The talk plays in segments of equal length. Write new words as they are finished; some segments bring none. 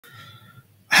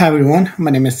Hi everyone,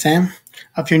 my name is Sam.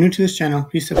 If you're new to this channel,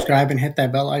 please subscribe and hit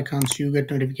that bell icon so you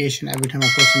get notification every time I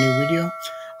post a new video.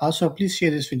 Also, please share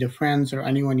this with your friends or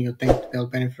anyone you think they'll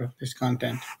benefit from this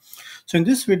content. So in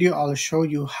this video, I'll show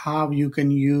you how you can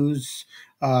use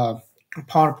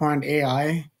PowerPoint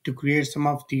AI to create some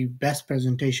of the best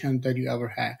presentations that you ever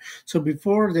had. So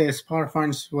before this,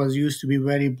 PowerPoint was used to be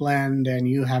very bland and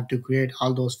you have to create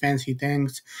all those fancy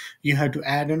things. You have to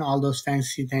add in all those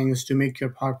fancy things to make your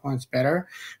PowerPoints better.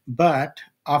 But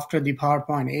after the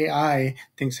PowerPoint AI,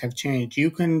 things have changed.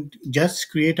 You can just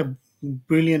create a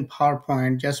brilliant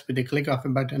PowerPoint just with the click of a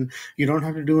button. You don't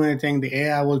have to do anything. The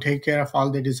AI will take care of all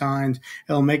the designs.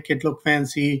 It'll make it look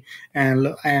fancy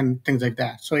and things like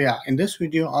that. So yeah, in this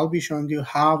video, I'll be showing you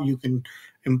how you can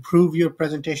improve your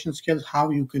presentation skills,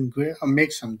 how you can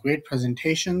make some great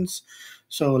presentations.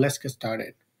 So let's get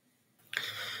started.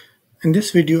 In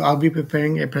this video, I'll be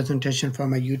preparing a presentation for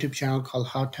my YouTube channel called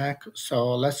How Tech.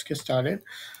 So let's get started.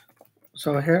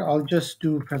 So here I'll just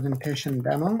do presentation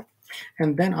demo.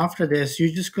 And then after this, you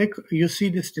just click, you see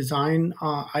this design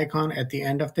icon at the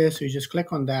end of this. You just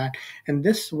click on that. And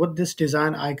this, what this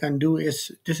design icon do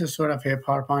is, this is sort of a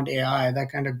PowerPoint AI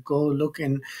that kind of go look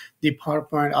in the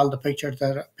PowerPoint, all the pictures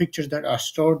that are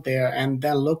stored there, and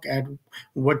then look at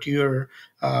what your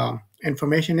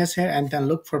information is here, and then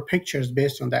look for pictures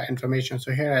based on that information.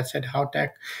 So here I said How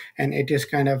Tech, and it is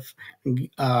kind of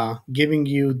giving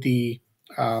you the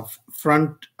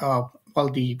front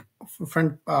the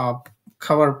front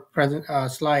cover present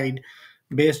slide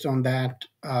based on that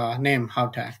name, How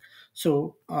Tech.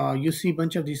 So you see a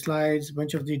bunch of these slides,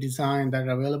 bunch of the design that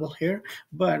are available here.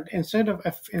 But instead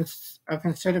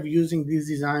of using these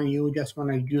design, you just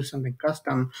want to do something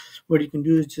custom. What you can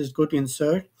do is just go to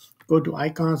Insert, go to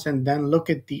Icons, and then look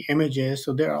at the images.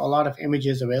 So there are a lot of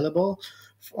images available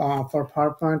for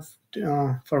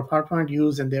PowerPoint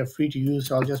use, and they're free to use.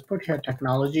 So I'll just put here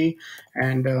technology,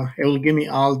 and it will give me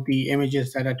all the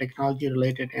images that are technology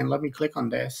related. And let me click on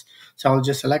this. So I'll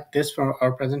just select this for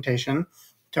our presentation.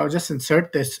 So I'll just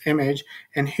insert this image,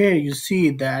 and here you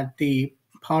see that the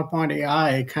PowerPoint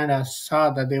AI kind of saw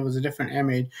that there was a different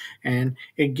image, and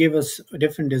it gave us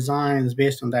different designs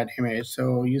based on that image.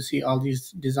 So you see all these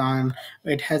design.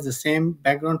 It has the same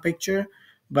background picture,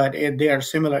 but they are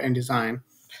similar in design.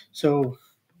 So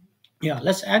yeah,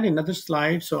 let's add another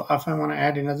slide. So if I want to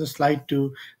add another slide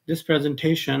to this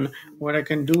presentation, what I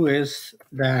can do is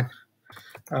that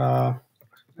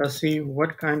let's see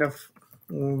what kind of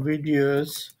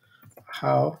videos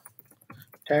How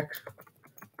Tech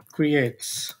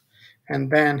creates. And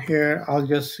then here I'll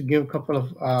just give a couple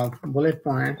of bullet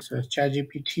points. So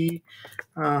ChatGPT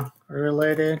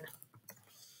related,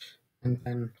 and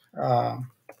then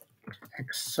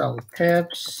Excel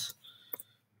tips,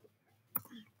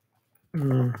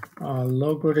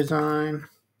 logo design,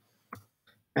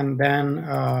 and then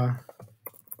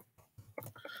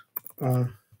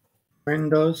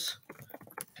Windows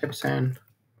tips and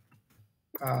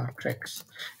tricks.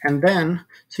 And then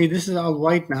see, this is all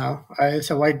white now.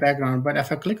 It's a white background, but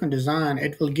if I click on design,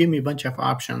 it will give me a bunch of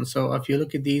options. So if you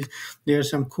look at these, there's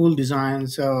some cool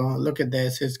designs. So look at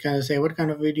this. It's going to say what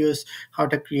kind of videos How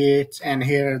to create, and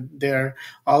here there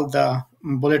all the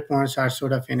bullet points are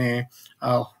sort of in a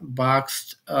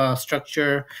boxed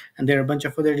structure, and there are a bunch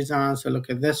of other designs. So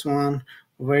look at this one.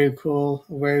 Very cool,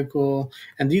 very cool.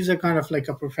 And these are kind of like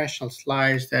a professional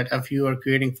slides that if you are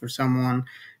creating for someone.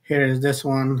 Here is this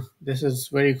one. This is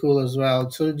very cool as well.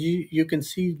 So you can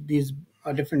see these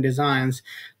different designs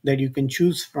that you can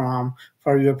choose from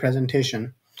for your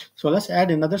presentation. So let's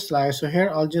add another slide. So here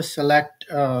I'll just select,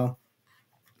 yeah,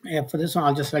 for this one,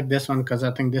 I'll just select this one because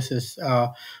I think this is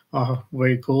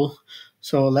very cool.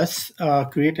 So let's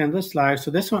create another slide.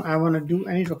 So this one, I want to do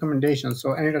any recommendations.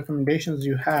 So any recommendations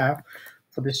you have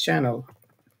for this channel.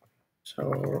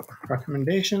 So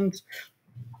recommendations,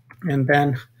 and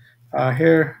then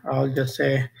here I'll just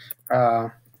say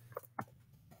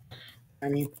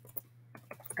anything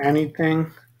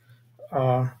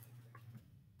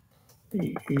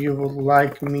you would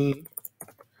like me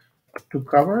to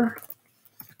cover,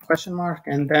 question mark,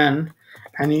 and then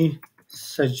any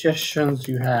suggestions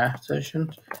you have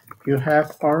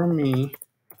for me,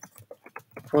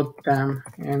 put them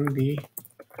in the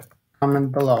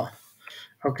comment below.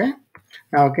 Okay,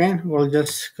 now again we'll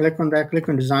just click on that, click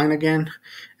on design again,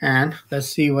 and let's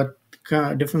see what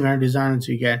different kind of designs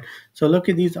you get. So look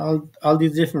at these, all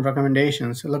these different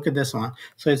recommendations. So look at this one.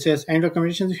 So it says any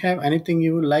recommendations you have, anything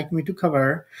you would like me to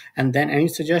cover, and then any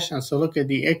suggestions. So look at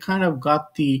it kind of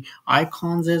got the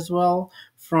icons as well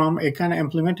from it kind of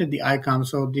implemented the icon.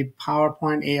 So the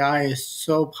PowerPoint AI is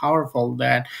so powerful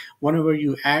that whenever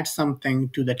you add something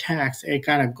to the text, it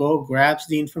kind of go grabs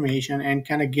the information and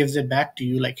kind of gives it back to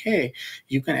you like, hey,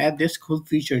 you can add this cool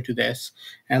feature to this.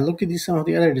 And look at these some of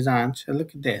the other designs.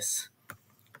 Look at this.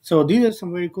 So these are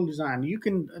some very cool design. You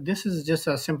can, this is just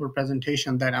a simple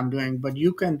presentation that I'm doing, but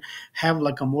you can have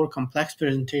like a more complex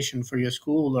presentation for your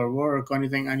school or work or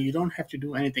anything, and you don't have to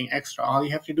do anything extra. All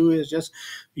you have to do is just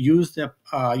use the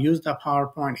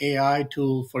PowerPoint AI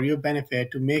tool for your benefit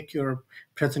to make your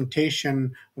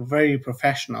presentation very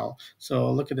professional.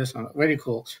 So look at this one, very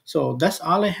cool. So that's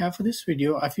all I have for this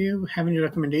video. If you have any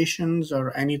recommendations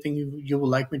or anything you would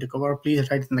like me to cover,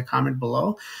 please write in the comment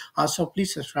below. Also,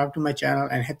 please subscribe to my channel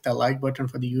and hit the like button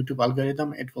for the YouTube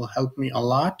algorithm. It will help me a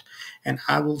lot, and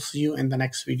I will see you in the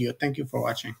next video. Thank you for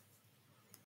watching.